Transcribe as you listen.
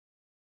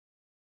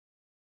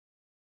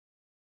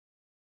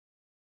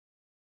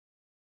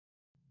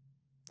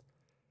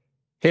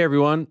Hey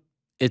everyone,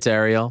 it's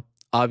Ariel.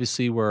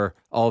 Obviously, we're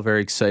all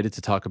very excited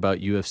to talk about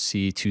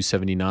UFC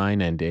 279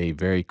 and a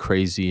very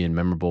crazy and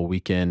memorable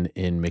weekend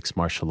in mixed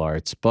martial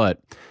arts. But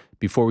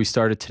before we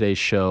started today's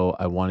show,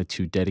 I wanted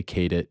to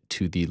dedicate it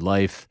to the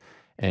life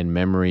and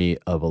memory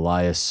of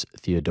Elias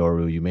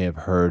Theodorou. You may have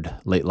heard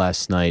late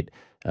last night,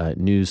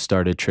 news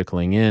started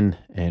trickling in,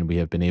 and we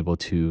have been able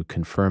to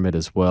confirm it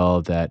as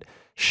well that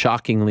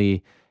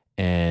shockingly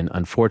and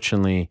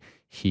unfortunately,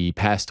 he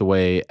passed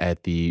away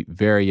at the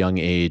very young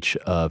age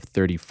of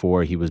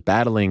 34. He was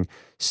battling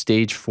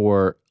stage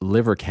 4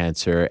 liver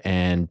cancer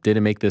and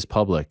didn't make this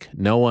public.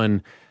 No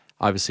one,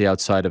 obviously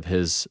outside of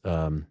his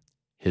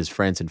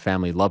friends and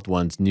family, loved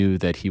ones, knew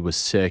that he was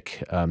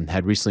sick.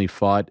 Had recently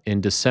fought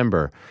in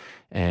December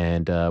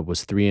and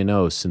was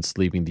 3-0 since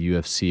leaving the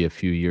UFC a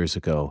few years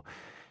ago.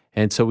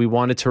 And so we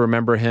wanted to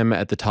remember him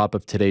at the top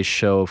of today's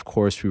show. Of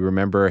course, we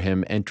remember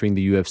him entering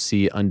the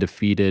UFC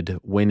undefeated,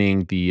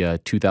 winning the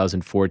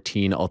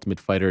 2014 Ultimate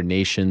Fighter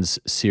Nations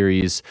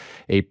Series,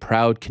 a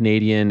proud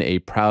Canadian, a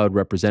proud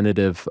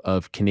representative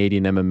of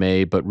Canadian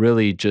MMA, but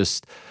really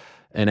just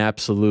an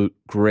absolute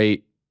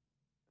great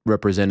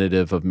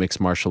representative of mixed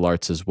martial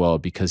arts as well,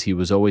 because he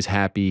was always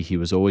happy, he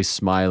was always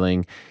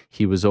smiling,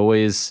 he was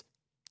always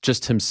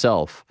just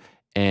himself.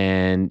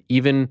 And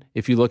even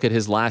if you look at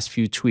his last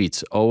few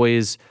tweets,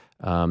 always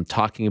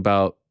talking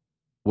about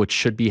what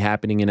should be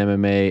happening in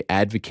MMA,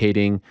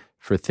 advocating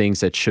for things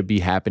that should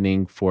be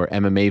happening for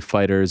MMA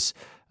fighters,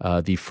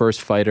 the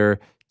first fighter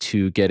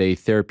to get a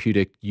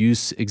therapeutic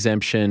use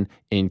exemption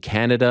in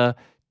Canada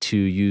to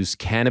use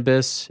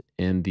cannabis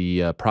in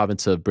the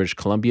province of British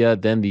Columbia,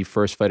 then the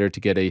first fighter to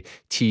get a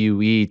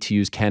TUE to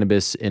use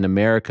cannabis in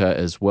America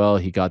as well.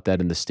 He got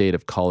that in the state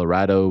of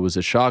Colorado. It was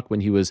a shock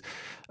when he was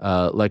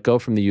let go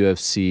from the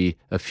UFC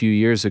a few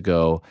years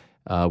ago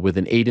with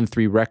an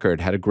 8-3 record,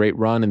 had a great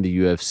run in the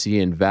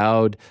UFC and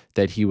vowed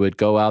that he would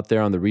go out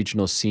there on the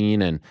regional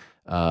scene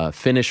and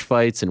finish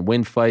fights and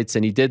win fights,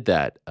 and he did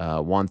that.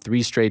 Won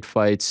 3 straight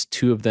fights.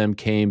 2 of them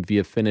came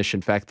via finish.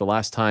 In fact, the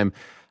last time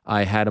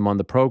I had him on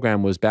the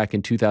program was back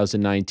in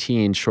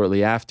 2019,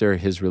 shortly after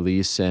his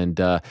release, and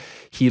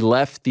he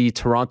left the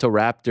Toronto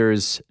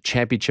Raptors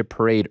championship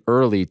parade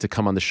early to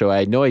come on the show. I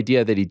had no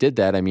idea that he did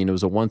that. I mean, it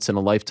was a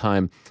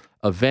once-in-a-lifetime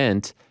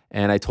event,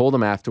 and I told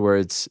him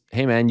afterwards,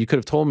 hey man, you could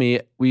have told me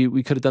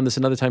we could have done this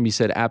another time. He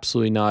said,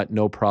 absolutely not,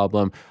 no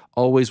problem.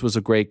 Always was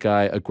a great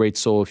guy, a great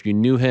soul. If you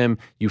knew him,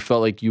 you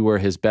felt like you were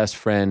his best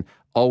friend,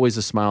 always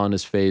a smile on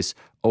his face,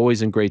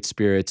 always in great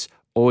spirits,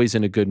 always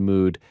in a good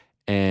mood,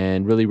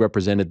 and really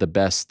represented the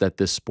best that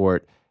this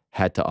sport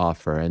had to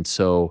offer. And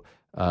so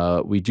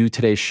we do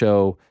today's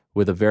show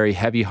with a very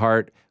heavy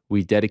heart.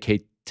 We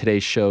dedicate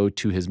today's show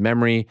to his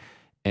memory,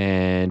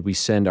 and we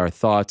send our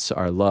thoughts,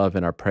 our love,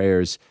 and our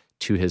prayers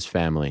to his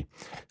family.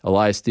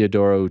 Elias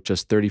Theodorou,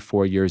 just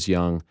 34 years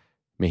young.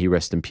 May he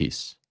rest in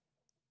peace.